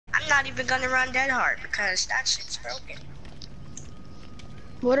not even gonna run Dead Hard because that shit's broken.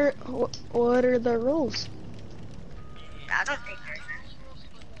 What are the rules? I don't think there's any.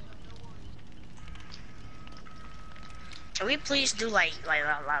 Can we please do like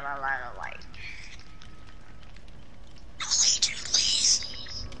Legion,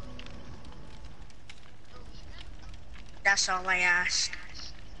 please? That's all I ask.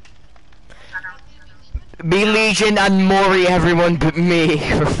 Be Legion and Mori everyone but me,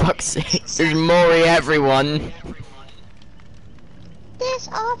 for fuck's sake. There's Mori everyone. This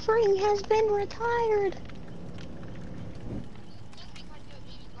offering has been retired.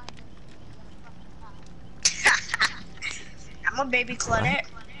 I'm a baby Claudette.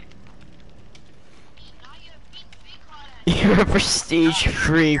 You're a prestige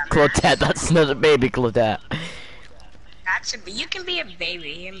free Claudette, that's not a baby Claudette. You can be a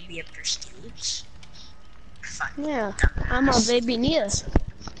baby and be a prestige. Fuck. Yeah, I'm a baby Nia.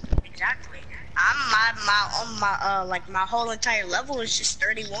 Exactly. My whole entire level is just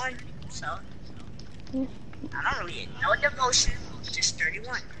 31, so I don't really no devotion, just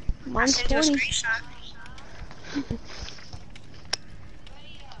 31. Mine's I send you a 20. screenshot.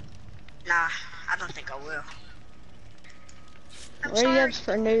 Nah, I don't think I will. I'm sorry. Radio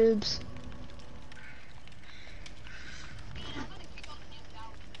for noobs.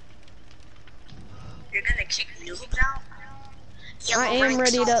 You're gonna kick noobs out? I Yellow am ranks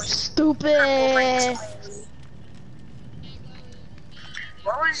ready to only. stupid. Purple ranks only.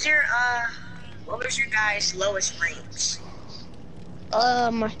 What was your guys' lowest ranks?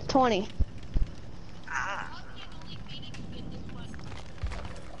 20. Ah.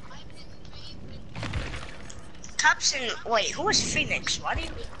 Cups and wait, who was Phoenix? What?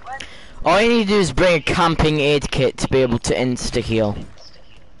 All you need to do is bring a camping aid kit to be able to insta heal.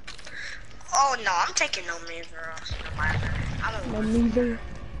 Oh no, I'm taking no meter off. I don't No neither.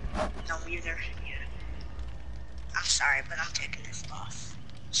 No meter. Yeah. I'm sorry, but I'm taking this off.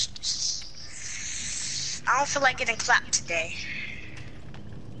 I don't feel like getting clapped today.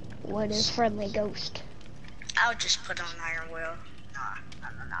 What is friendly ghost? I'll just put on Iron Will. Nah.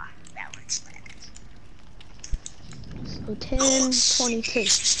 That one's bad. So 10, 22.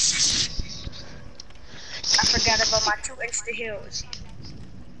 I forgot about my 2 insta heals.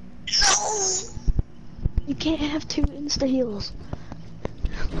 No! You can't have 2 insta heals.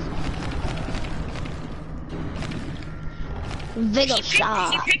 Vigor He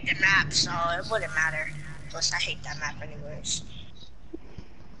shot. picked the map, so it wouldn't matter. Plus, I hate that map anyways.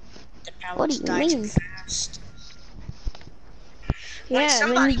 The What do pallets you die too mean? fast. Yeah,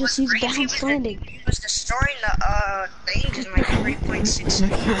 and then you just use bounce landing. He was destroying the things in like 3.6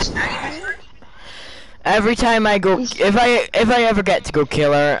 seconds. Not even good. Every time I go, if I ever get to go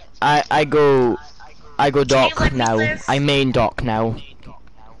killer, I go doc now. I main doc now.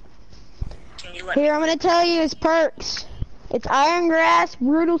 Can you let Here, I'm gonna tell you his perks. It's Iron Grasp,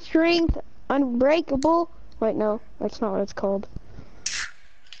 Brutal Strength, Unbreakable. Wait, no, that's not what it's called.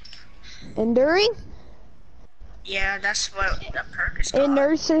 Enduring? Yeah, that's what the perk is called. And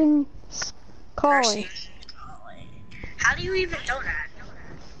Nursing Calling. How do you even know that?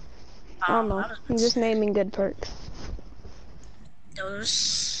 I don't know. I'm just naming good perks.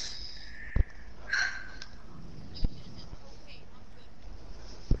 Those.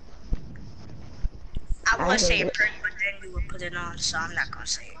 I would say a perk, but then you would put it on, so I'm not gonna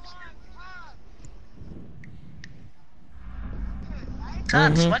say it.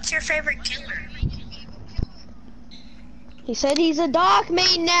 Cubs, what's your favorite killer? He said he's a doc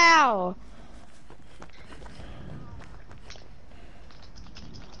main now.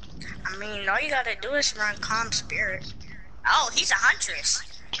 I mean, all you gotta do is run Calm Spirit. Oh, he's a Huntress.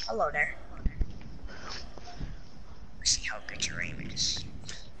 Hello there. Let's see how good your aim is.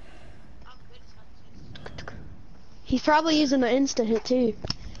 He's probably using the insta hit too.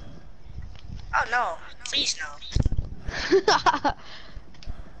 Oh no, please no.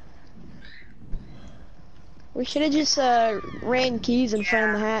 We should have just ran keys in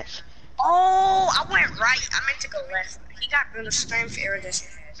front of the hatch. Oh, I went right. I meant to go left. He got rid of strength,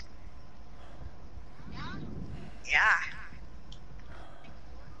 iridescent head. Yeah.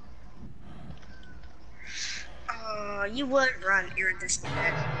 You would run iridescent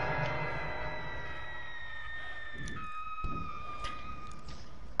head.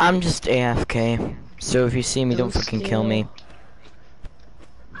 I'm just AFK, so if you see me, don't fucking kill me.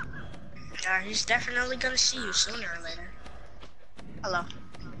 He's definitely gonna see you sooner or later. Hello.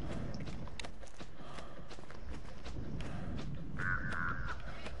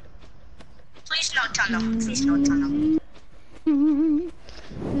 Please no tunnel. Please no tunnel.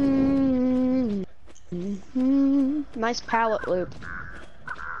 Nice pallet loop.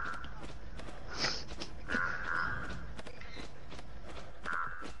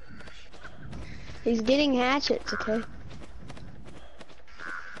 He's getting hatchets, okay?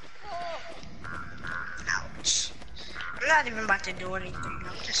 Ouch. I'm not even about to do anything.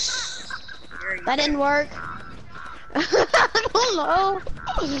 I'm just... That didn't work. I don't know.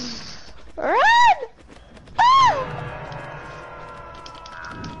 Run! Ah!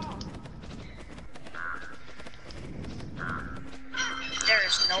 There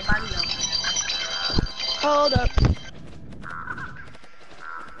is nobody else. Hold up.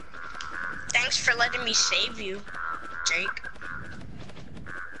 Thanks for letting me save you, Jake.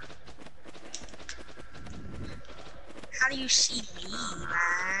 How do you see me,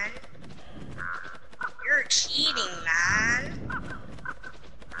 man? You're cheating, man.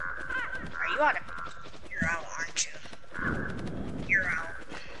 Are you out of... You're out, aren't you? You're out.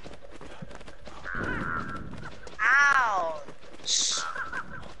 Ouch.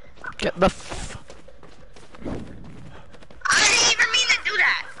 Get the I didn't even mean to do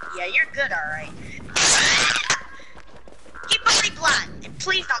that. Yeah, you're good, alright. He body blocked. And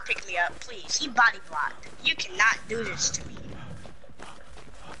please don't pick me up, please. He body blocked. You cannot do this to me.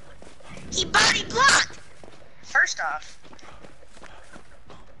 He body blocked! First off,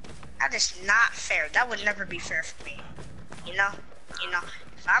 that is not fair. That would never be fair for me. You know,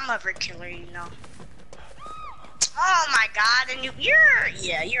 if I'm a killer, you know. Oh my god, and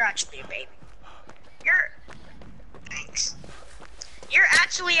you're actually a baby. Thanks. You're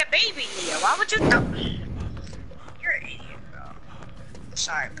actually a baby, Nia. Why would you You're an idiot, bro. I'm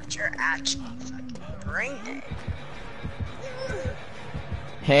sorry, but you're actually fucking brain dead.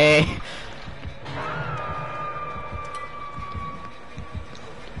 Hey.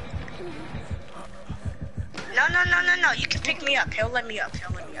 No. You can pick me up. He'll let me up.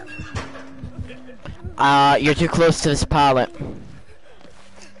 You're too close to this pallet. Am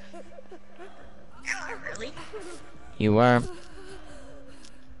I really? You were.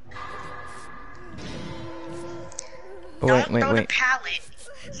 Oh, Don't throw the wait. pallet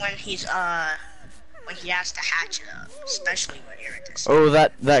when he has to hatch it up, especially when you're at this. Oh,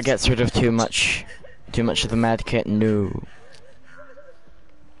 that gets rid of too much of the med kit. No.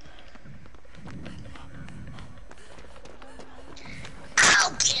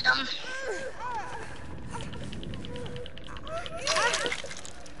 I'll get him.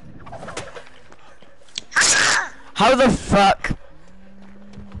 How the fuck?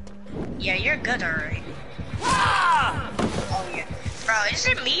 Yeah, you're good, alright. Oh yeah, bro. Is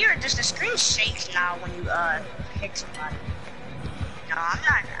it me or does the screen shake now when you hit somebody? No,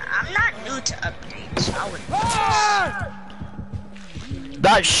 I'm not new to updates. I would.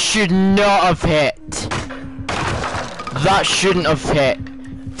 That should not have hit. That shouldn't have hit.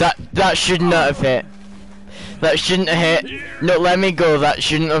 That should not have hit. That shouldn't have hit. No, let me go. That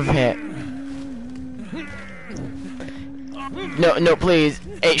shouldn't have hit. No, please.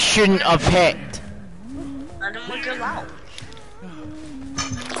 It shouldn't have hit. Let him look out.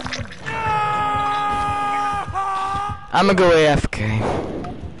 I'ma go AFK.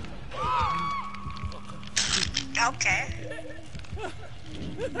 Okay.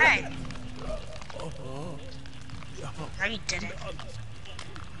 Hey. No, you didn't.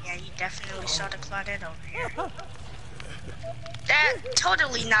 Yeah, you definitely saw the Claudette over here. They're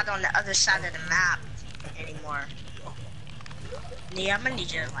totally not on the other side of the map anymore. Nia, I'm gonna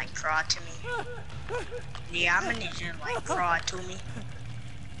need you to like crawl to me. Nia, I'm gonna need you to like crawl to me.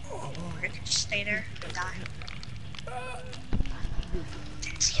 Or you could just stay there and die.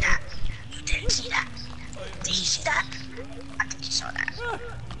 Didn't see that. You didn't see that. Did you see that? I think you saw that.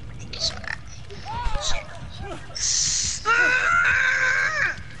 Shit.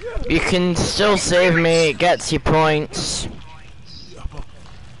 You can still save me. It gets you points.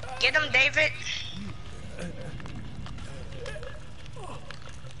 Get him, David.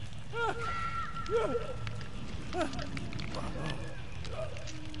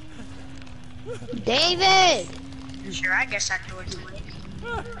 David! Sure, I guess I'd do it too.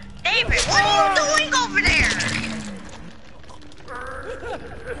 David, what are you doing over there?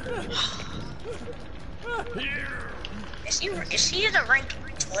 Is he the rank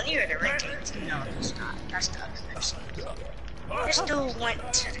 20 or the rank 18? No, he's not. That's the other person. This dude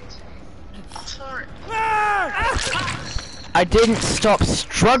went to court. I didn't stop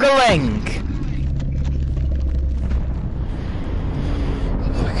struggling.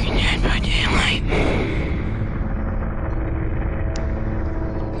 Fucking Dead by Daylight.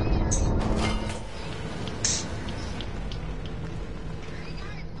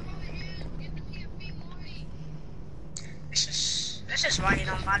 This is why you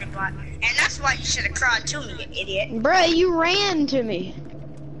don't body block. And that's why you should have cried to me, you idiot. Bruh, you ran to me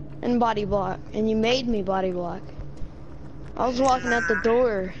and body block, and you made me body block. I was walking out the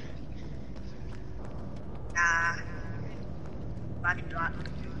door. body block.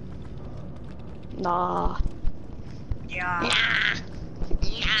 Nah. Yeah.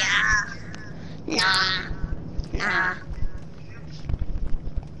 Nah.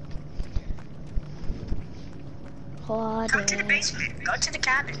 Come to the basement. Go to the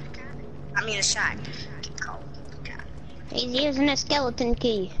cabin. I mean the shack. Go. He's using a skeleton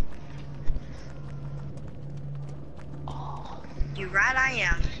key. You right I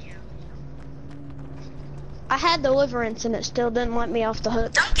am. I had deliverance and it still didn't let me off the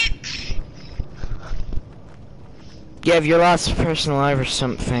hook. Don't get... Yeah, if you're last person alive or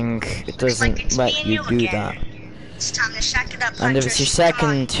something, it doesn't let you do that. It's time to shack it up, And if it's your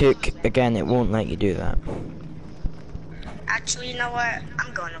second hook, again, it won't let you do that. Actually, you know what?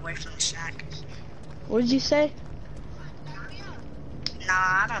 I'm going away from the shack. What did you say? Nah,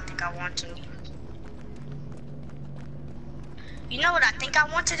 I don't think I want to. You know what I think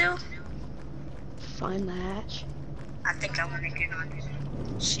I want to do? Find the hatch. I think I want to get on this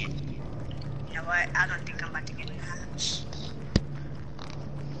shit. You know what? I don't think I'm about to get in the hatch.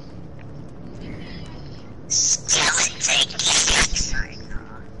 Skeleton kicks.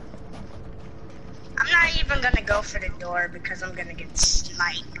 I'm not even gonna go for the door because I'm gonna get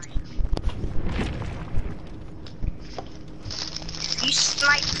sniped. If you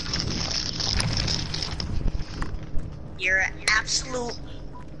snipe, you're an absolute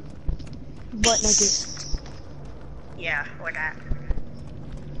Butt nugget. Yeah, or that.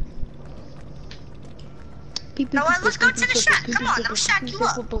 No, let's go to the shack. Come on, I'm shack you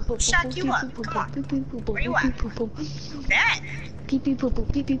up. Shack you up. Come on. Where you at? Bet.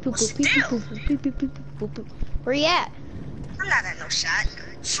 Where you at? I'm not at no shack.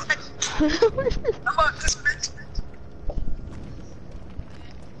 I'm on this bitch.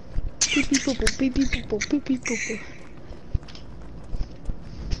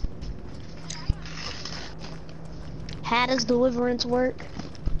 How does deliverance work?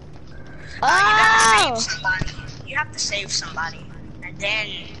 You gotta save somebody. You have to save somebody, and then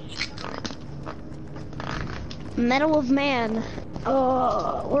you can do it. Medal of Man.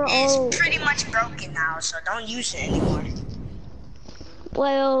 Oh, we're all. It's pretty much broken now, so don't use it anymore.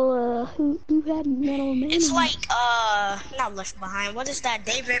 Well, who had Medal of Man? It's like not Left Behind. What is that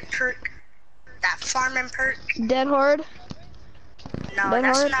David perk? That farming perk? Dead Hard. No, Dead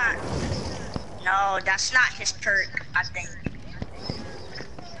that's Hard? not. No, that's not his perk. I think.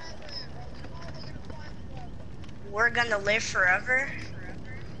 We're gonna live forever.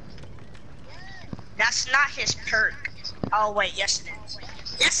 That's not his perk. Oh wait, yes it is.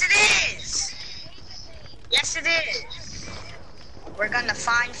 Yes it is. Yes it is. We're gonna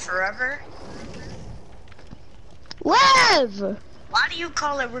find forever. Live. Why do you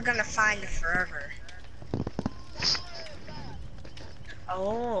call it we're gonna find forever?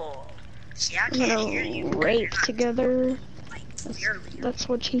 Oh. See, I can't hear you. Rape together. Like, clearly. That's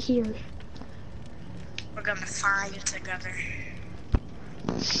what you hear. We're gonna find together.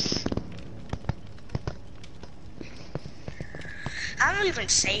 I don't even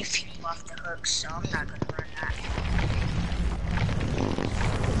save people off the hook, so I'm not gonna run that.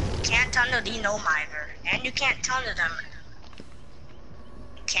 Can't tunnel the gnome either. And you can't tunnel them.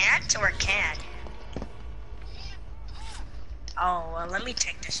 Can't or can? Oh, well, let me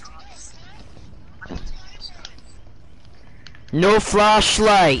take this off. No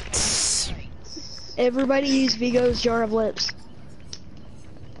flashlights. Everybody use Vigo's Jar of Lips.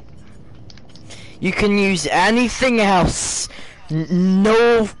 You can use anything else.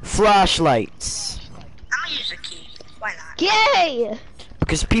 No flashlights. I'm gonna use a key. Why not? Yay!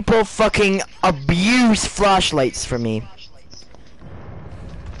 Because people fucking abuse flashlights for me.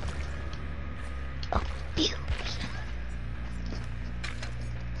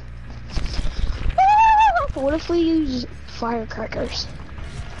 What if we use firecrackers?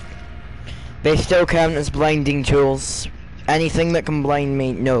 They still count as blinding tools. Anything that can blind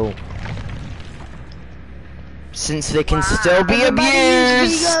me, no. Since they can still be Everybody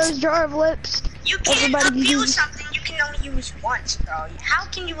use abused. Vigo's Jar of Lips. You can't Everybody abuse use- something you can only use once, bro. How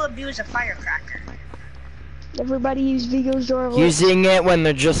can you abuse a firecracker? Everybody use Vigo's Jar of Lips. Using it when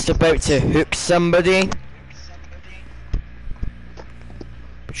they're just about to hook somebody.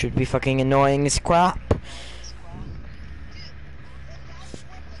 Which would be fucking annoying as crap.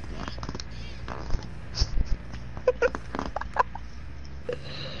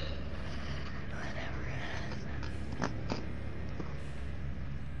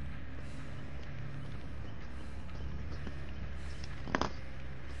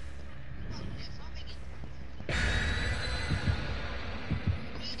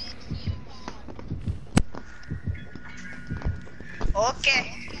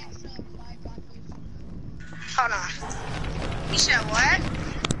 Okay. Hold on. You said what?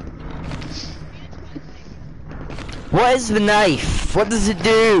 What is the knife? What does it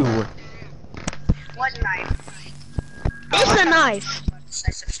do? What knife? It's a knife.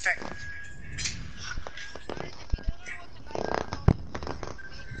 Decisive strike.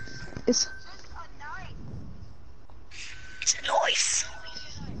 It's It's a knife.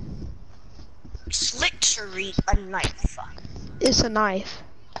 It's literally a knife. a knife.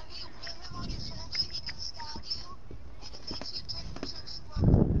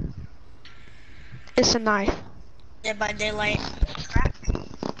 It's a knife. Dead by Daylight. Crack.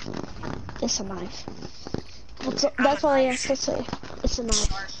 It's a knife. That's all I have to say. It's a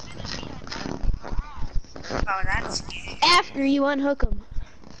knife. Oh, that's gay. After you unhook them.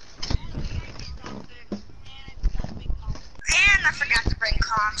 And I forgot to bring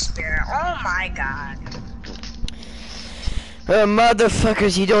Calm Spirit. Oh my god.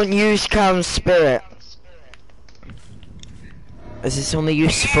 Motherfuckers, you don't use Calm Spirit. This is only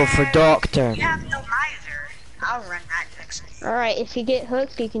useful for Doctor. You have no either. I'll run that next time. Alright, if you get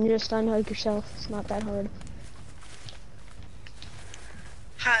hooked, you can just unhook yourself. It's not that hard.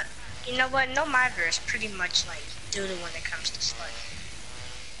 You know what? No Miver is pretty much like doodle when it comes to sludge.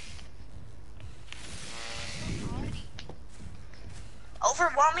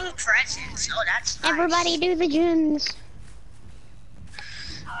 Overwhelming presence. Oh, that's nice. Everybody do the gens.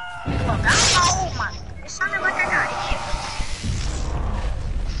 Oh my! It sounded like I got hit.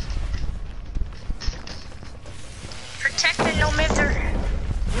 Protecting no mither.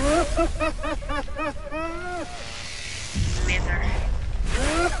 Mither.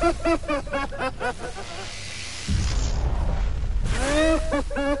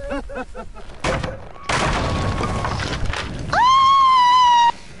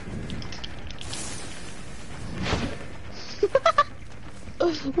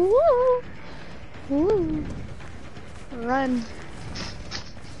 Woo! Woo! Run.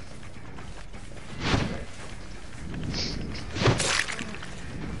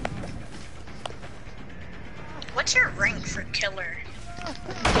 What's your rank for killer?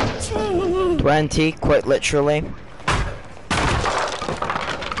 20, quite literally.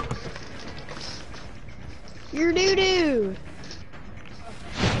 You're doo-doo!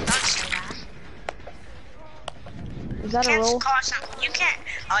 Don't say that. Is that a Can't roll? call something. You can't.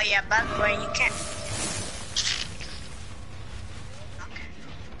 Oh yeah, by the way, you can't.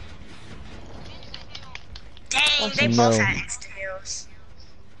 Dang, they both No. had insta heals.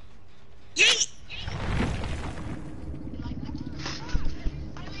 Yeet!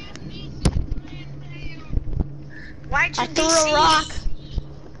 Why'd you I threw DC? a rock.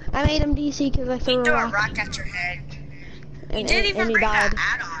 I made him DC because I You threw threw a a rock. rock at your head. You And, didn't even and he bring died. the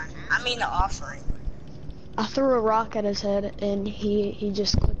add-on. I mean the offering. I threw a rock at his head and he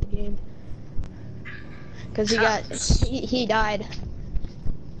just quit the game. Cause he died.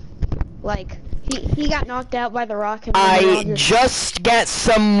 Like he got knocked out by the rock and I just get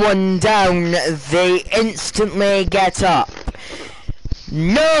someone down, they instantly get up.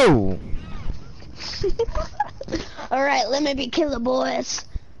 No! Alright, let me be killer boys.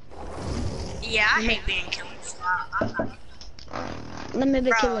 Yeah, I hate being killed. So I'm not. Let me be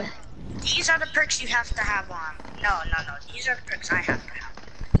Bro, killer. these are the perks you have to have on. No. These are the perks I have to have.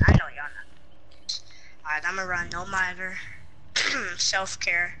 I know y'all not. Alright, I'm gonna run no miter.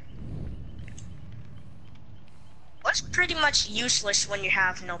 Self-care. What's pretty much useless when you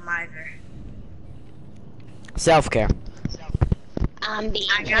have no miter? Self-care. I'm being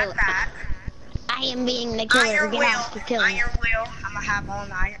I got that. I am being the killer. Iron Get off the will. killer. Iron will. I'm gonna have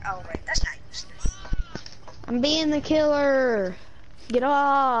on iron. Oh wait, that's not useless. I'm being the killer. Get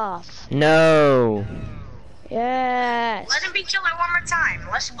off. No. Yes. Let him be killer one more time.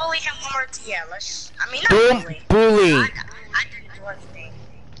 Let's bully him one more time. Yeah, let's. I mean, not Don't bully. bully. I didn't do anything.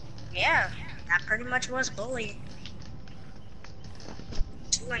 Yeah, that pretty much was bully.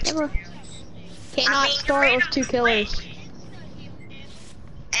 2 inch. Never- And Cannot start with two killers.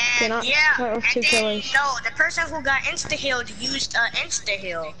 Cannot yeah, start with and two then, killers. no, the person who got insta-healed used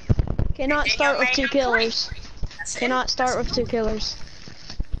insta-heal. Cannot then start you'll with make two him play. killers. That's it. Cannot start with two killers.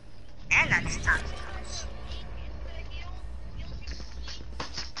 And that's not.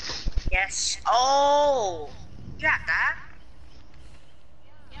 Yes. Oh, you got that?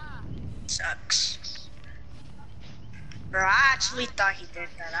 Sucks. Bro, I actually thought he did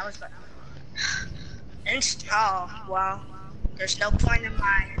that. I was like, oh, well, there's no point in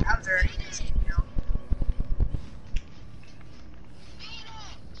my other,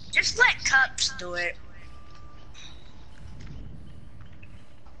 Just let Cups do it.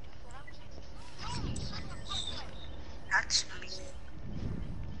 That's me.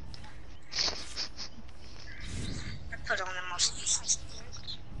 I put on the most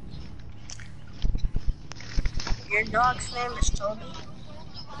Your dog's name is Toby?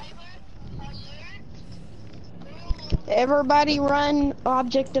 Everybody run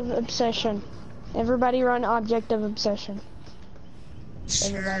Object of Obsession. Everybody run Object of Obsession.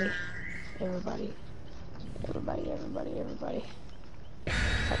 Everybody. Everybody. Everybody, everybody, everybody.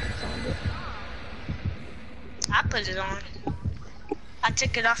 If I can find it. I put it on. I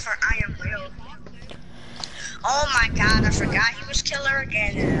took it off for Iron Will. Oh my god, I forgot he was killer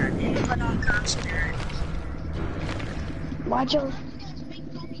again and I didn't put on Conspiracy. Watch out.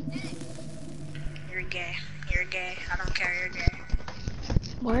 You're gay. You're gay. I don't care, you're gay.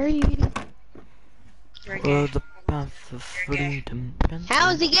 Why are you eating? You're gay. The path of freedom. How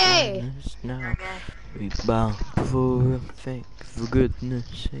is he gay? Now You're gay. we bow before a faith, for goodness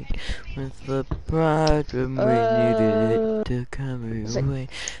sake, with the pride when we needed it to carry away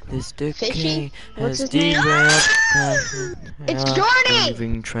this decay What's has his name? derailed It's Jordy!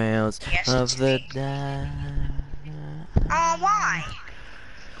 leaving trails Yes, of it's the me. die. Why?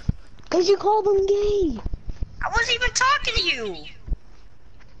 Cause you called him gay. I wasn't even talking to you.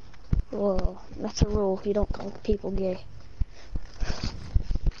 Well, that's a rule. You don't call people gay.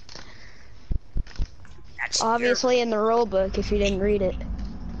 That's Obviously in the rule book if you didn't read it.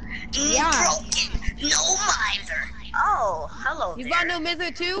 yeah. Broken. No mither. Oh, hello You there. got no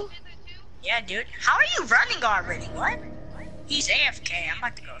mither too? Yeah, dude. How are you running already? What? He's AFK. I'm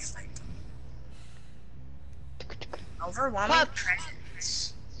about to go fight. Overwhelming Pup.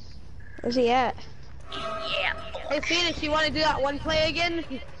 presence. Where's he at? Yeah. Hey Phoenix, you want to do that one play again?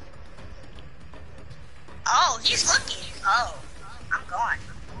 Oh, he's looking. Oh, I'm gone.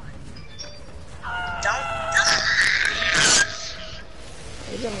 Don't.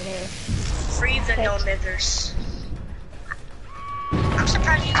 He's over there. Free the no mithers. I'm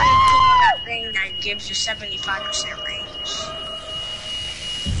surprised you didn't put on that thing that gives you 75% range.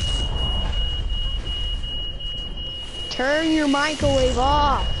 Turn your microwave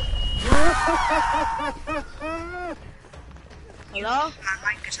off. Hello? My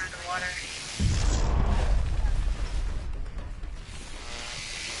mic is underwater.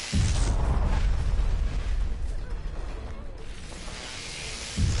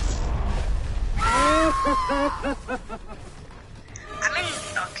 I'm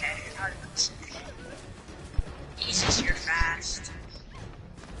in. Okay. Jesus, you're fast.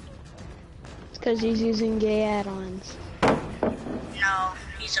 It's cause he's using gay add-ons. No,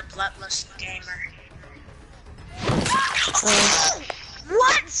 he's a bloodless gamer. Oh.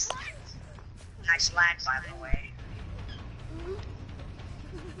 What? Nice lag, by the way.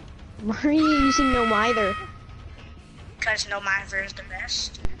 Why are you using no mither? Because no mither is the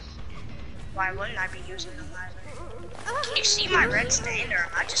best. Why wouldn't I be using no mither? Can you see my red stain, or am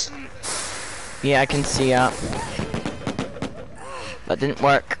I just... Yeah, I can see it. That didn't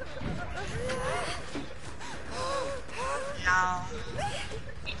work. No.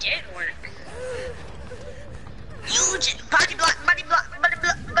 It did work. Use it! Body block, body block, body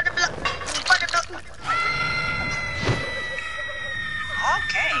block, body block, body block.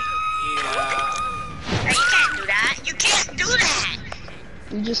 Okay. Now you can't do that. You can't do that!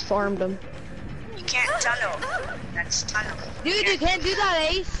 You just farmed him. You can't tunnel. That's tunnel. Dude, you can't do that,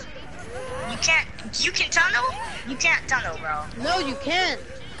 Ace. You can tunnel? You can't tunnel, bro. No, you can't.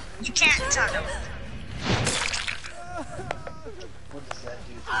 You can't tunnel.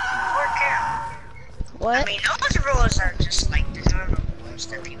 Or can. What? I mean, those rules are just like the normal rules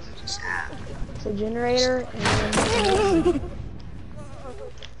that people just have. It's a generator and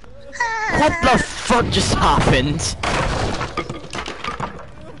What the fuck just happened?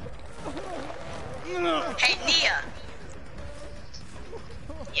 Hey, Nia.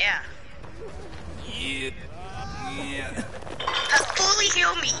 Yeah. Fully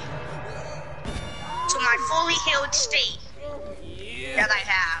heal me. To my fully healed state. That I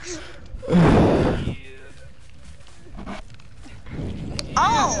have.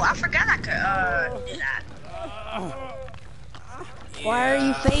 Oh, I forgot I could, do that. why are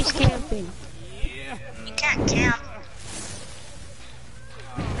you face camping? You can't camp.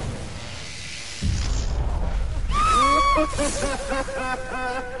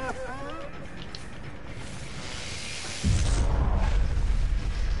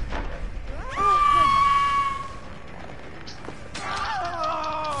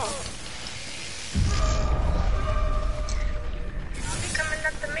 You're coming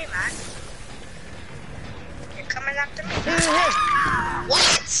after me, man. You're coming after me.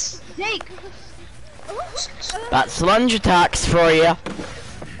 What? Jake! That's lunge attacks for you.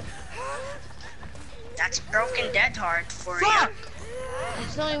 That's broken dead hard for Fuck! you. I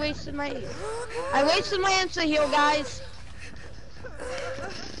still only wasted my... I wasted my insta heal, guys.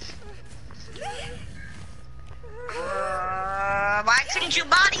 Why couldn't you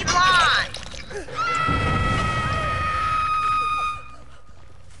body block?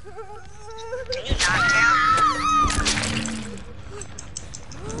 Can you knock down?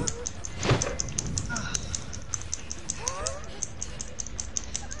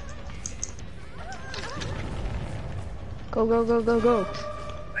 Go, go, go, go, go.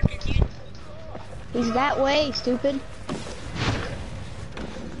 What did you? He's that way, stupid.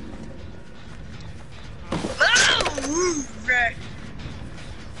 Move!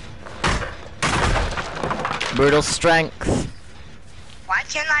 Brutal strength. Why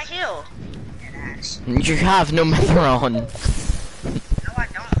can't I heal? Deadass. You have no Metheron. No, I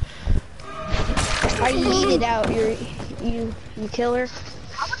don't. Are you eat it out? You killer.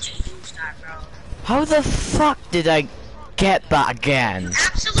 How would you use that, bro? How the fuck did I get that again?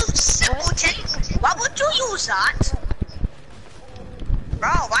 Absolute simpleton. Why would you use that? Bro,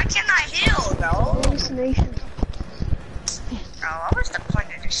 why can't I heal, bro? Hallucination. Bro, what was the point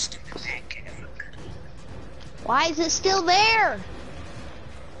of this stupid medkit if I could? Why is it still there?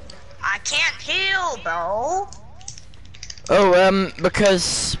 I can't heal, bro. Oh,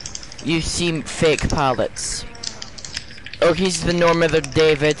 because you see fake pallets. Oh, he's the Normather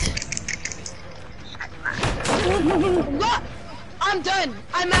David. What? I'm done.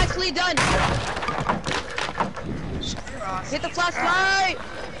 I'm actually done. Screw off. Hit the flashlight.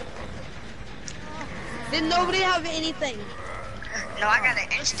 Did nobody have anything? No, I got an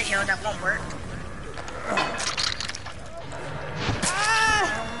insta heal that won't work.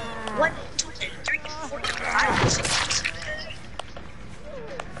 1, 2, 3, 4, 5, 6.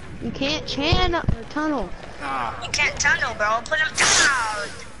 You can't chan or tunnel. You can't tunnel, bro. Put him down.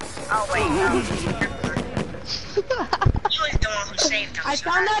 Oh wait, no. You was the one who saved him. I so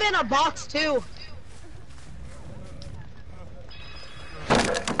found that in a box too.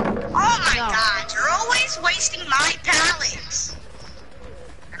 Oh my god, you're always wasting my pallets.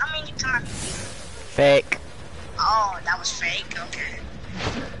 I don't mean you come after me. Fake. Oh, that was fake? Okay.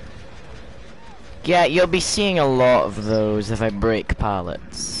 Yeah, you'll be seeing a lot of those if I break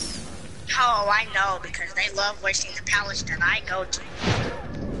pallets. Oh, I know, because they love wasting the pallets that I go to.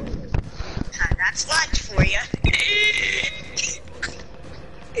 That's lunch for you.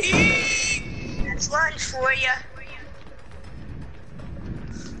 That's lunch for you.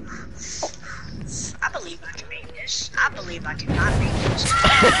 I believe I can make this. I believe I cannot make this.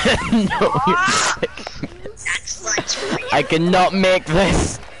 No, That's lunch for you. I cannot make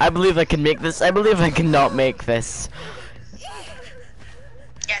this. I believe I can make this. I believe I cannot make this.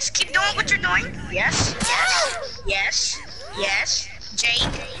 Yes, keep doing what you're doing. Yes, yes, yes, yes.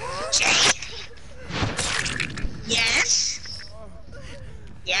 Jake, Jake. Yes.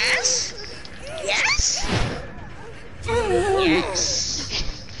 Yes. Yes. Yes.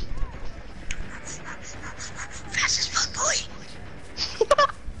 Fast as fuck, boy.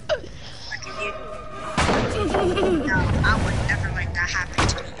 Look at you. No, I would never let that happen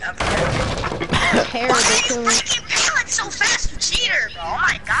to me ever. Terrible Why are you killing. breaking pallets so fast, you cheater, bro? Oh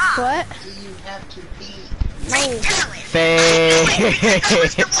my god. What? Break pallets. Fake. I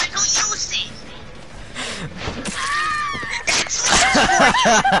was the one who used it.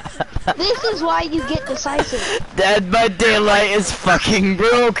 This is why you get decisive. Dead by Daylight is fucking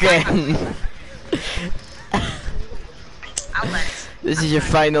broken. I'll let it. This is your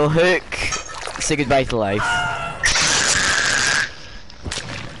final hook. Say goodbye to life.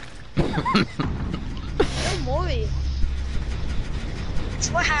 No more. It's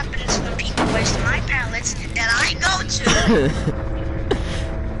what happens when people waste my pallets that I go to.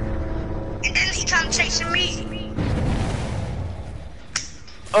 And then he comes chasing me.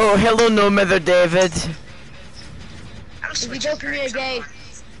 Oh, hello, Normather David. I'm If you switching go from here, perks. gay.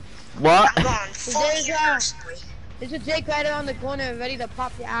 What? I'm going full There's, university. There's a Jake right around the corner ready to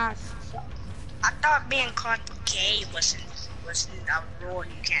pop your ass. So. I thought being called gay wasn't a rule.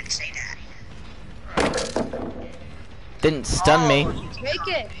 You can't say that. Didn't stun me. Oh, you can Make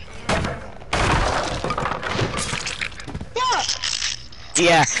call it. me. Fuck!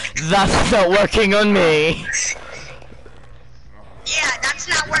 Yeah, that's not working on me. Yeah, that's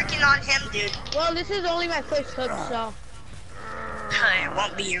not working on him, dude. Well, this is only my first hook, so. It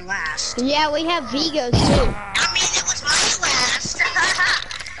won't be your last. Yeah, we have Vigos too. I mean, it was my last.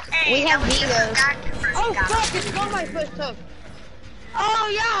 Hey, We have that was the Vigos. doctor first Oh got fuck! me. It's not my first hook. Oh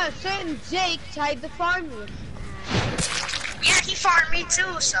yeah, a certain Jake tried to farm me. Yeah, he farmed me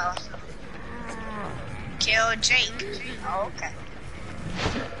too, so. Kill Jake. Oh, okay.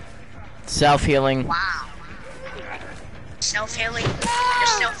 Self-healing. Wow. Self-healing. You're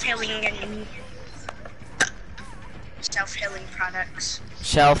self-healing and self-healing products.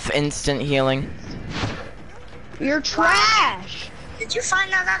 Shelf instant healing. You're trash. Did you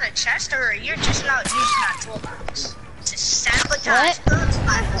find that out of chest, or you're just not using that toolbox to sabotage those,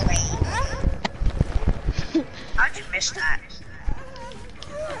 by the way? How'd you miss that?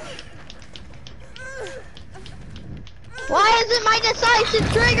 Why isn't my decisive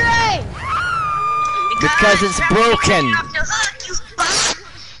triggering? Because it's broken. Off the hook, you bum.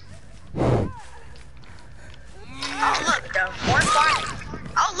 Oh look, though, more farming.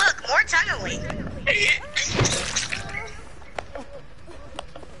 Oh look, more tunneling.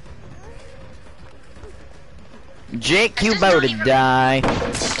 Jake, you about to die. What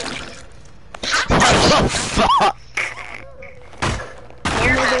the fuck?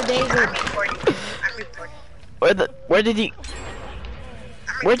 You're Another David. I'm reporting you. I'm reporting you. Where did he,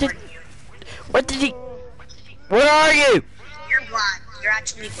 I'm Where did- reporting you. where are you? You're blind. You're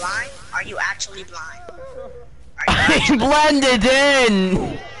actually blind? Are you actually blind? I blended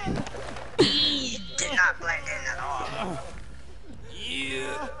in. He did not blend in at all.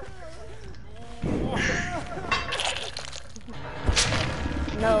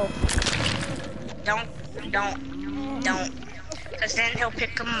 No. Don't. Cause then he'll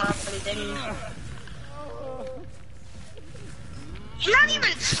pick him up and then... You're not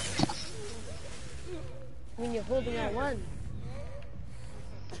even... When you're holding that one.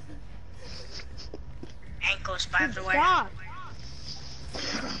 Ankles, by the way. Stop.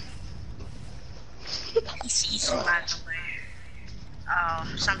 He sees you, by the way.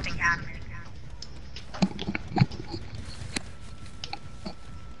 Oh, something happened.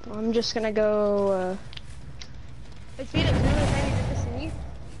 I'm just gonna go, Hey, Phoenix, remember the time you did this to me?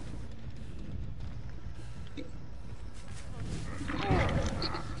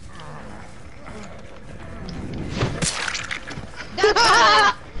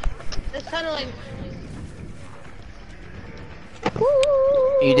 That's tunneling.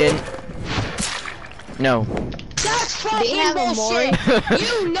 You didn't? No. That's They fucking have a bullshit.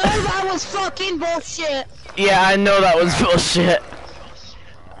 You know that was fucking bullshit. Yeah, I know that was bullshit.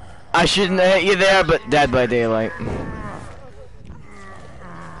 I shouldn't have hit you there, but Dead by Daylight.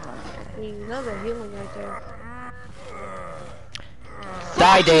 Another healing right there.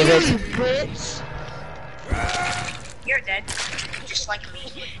 Die, David. You bitch. You're dead. Just like me.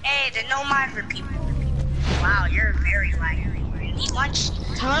 Hey, the no miser people. Wow, you're very light. He launched...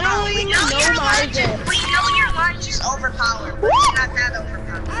 Tunneling we and know no your lunge. miser. We know your lunge is overpowered, but it's not that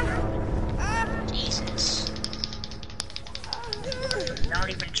overpowered. Jesus. Don't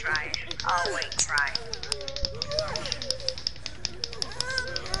even try it. Oh wait, try.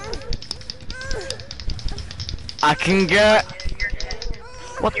 I can get. You're dead.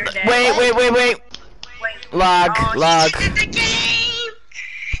 What? You're The... dead. Wait. Wait. Lag. Oh, Lag. he ended the game!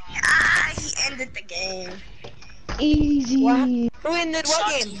 Ah, he ended the game. easy. What? Who ended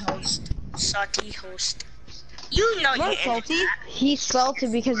what Salty game? host. Salty host. You know you What, ended salty? that. He's salty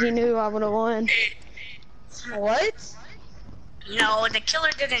because he knew I would've won. What? No, the killer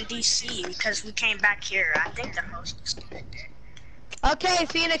didn't DC because we came back here. I think the host is dead. Okay,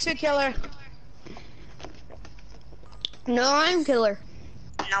 Phoenix, your killer. No, I'm killer.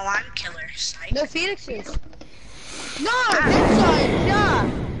 No, I'm killer. Psych. No, Phoenix is. No, Deadside,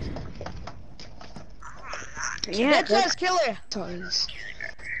 yeah. Yeah, Deadside's killer. that's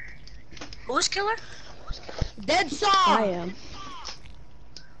Who's killer? I Deadside. am.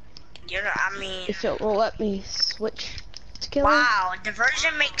 You know, I mean, If it will let me switch to killer. wow,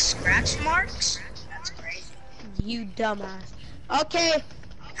 diversion makes scratch marks? That's crazy. You dumbass. Okay,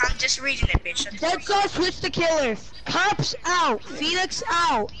 I'm just reading it, bitch. Shut the fuck up. Deadside switch to killer. Cops out. Phoenix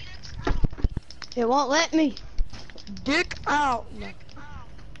out. It won't let me. Dick out.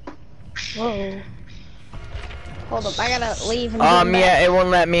 Whoa. Hold up, I gotta leave and come Yeah, back. it won't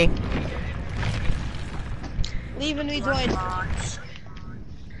let me. Leave and rejoin.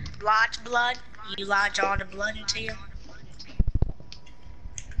 Lodge blood? You lodge all the blood into you?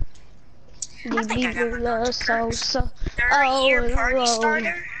 I think I got my so. Third year party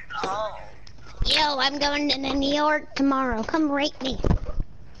starter? Oh. Yo, I'm going to New York tomorrow. Come rate me.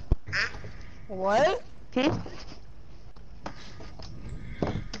 What? Hmm?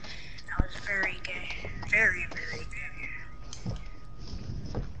 That was very gay. Very, very gay.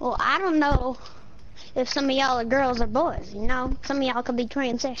 Well, I don't know if some of y'all are girls or boys, you know? Some of y'all could be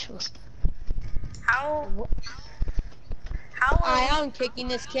transsexuals. How I am kicking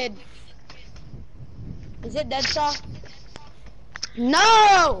this kid. Is it Deadsaw?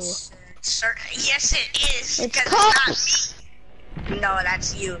 No! Yes, it is. It's because Cups. it's not me. No,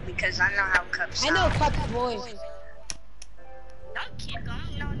 that's you, because I know how Cups I know sound. Cup's voice. Don't kick him.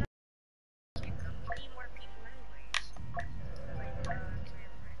 No. Kick him. We need more people anyways.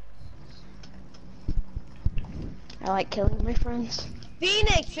 I like killing my friends.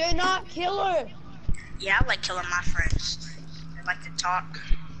 Phoenix, you're not killer. Yeah, I like killing my friends. They like to talk,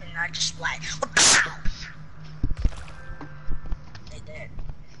 and I just like. They did.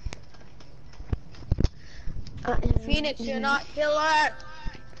 Phoenix, you're not killer.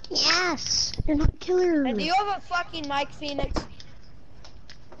 Yes, you're not killer. And do you have a fucking mic, Phoenix?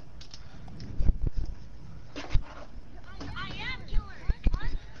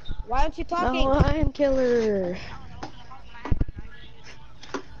 Why aren't you talking? No, I am killer.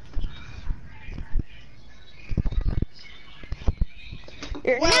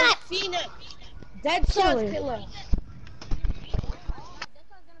 You're Well, not Phoenix. Deadshot's killer.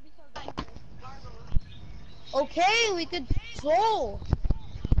 Okay, we could troll.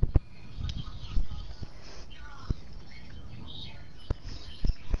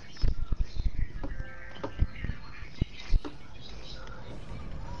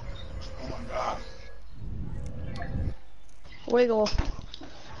 wiggle.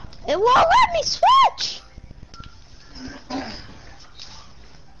 It won't let me switch.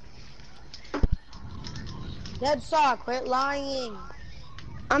 Deadshot, quit lying.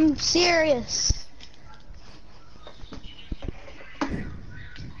 I'm serious.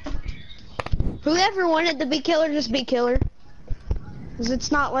 Whoever wanted to be killer, just be killer. Cause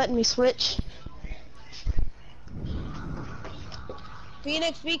it's not letting me switch.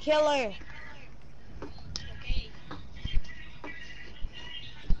 Phoenix, be killer.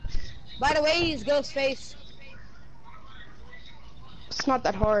 By the way, he's Ghostface. It's not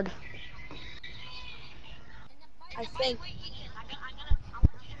that hard. I think.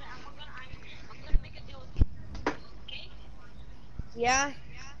 Yeah?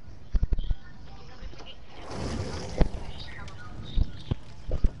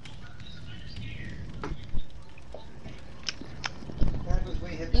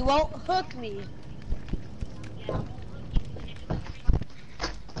 You won't hook me.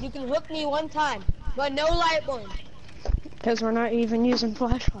 You can hook me one time, but no light one. Because we're not even using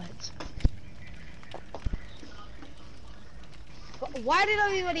flashlights. Why did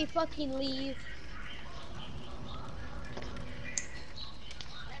everybody fucking leave?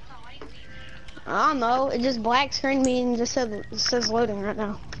 I don't know. It just black screened me and just says loading right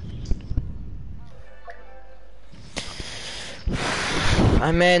now.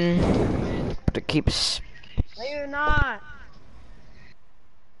 I'm in, but it keeps. No, you're not.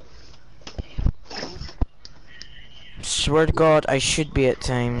 Swear to God, I should be at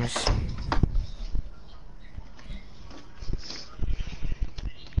times.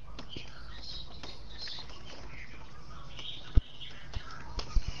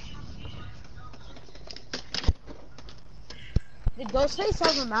 Did Ghostface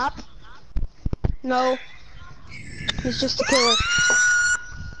have a map? No. He's just a killer.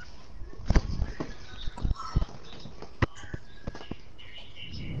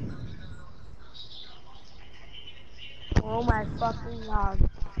 Oh my fucking god.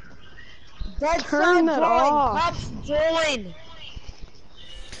 Dead Turn it off. Cops join.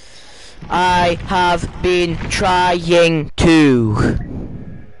 I have been trying to.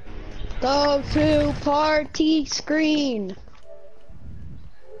 Go to party screen.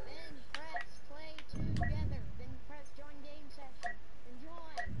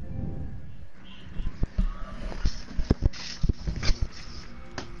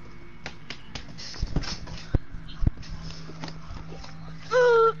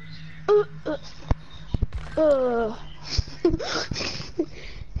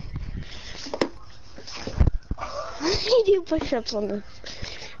 I do push-ups on this.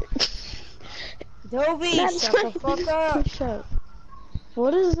 Dobie, That's shut the fuck up. push-up.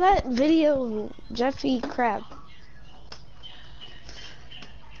 What is that video, Jeffy Crab?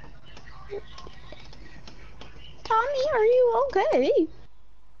 Tommy, are you okay?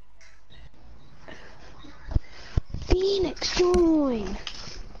 Phoenix, join.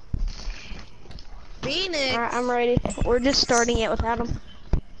 Phoenix. Alright, I'm ready. We're just starting it without him.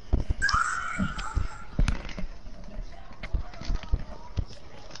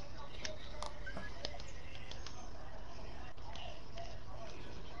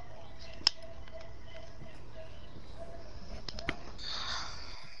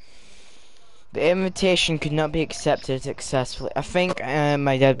 The invitation could not be accepted successfully. I think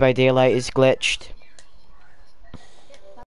my Dead by Daylight is glitched.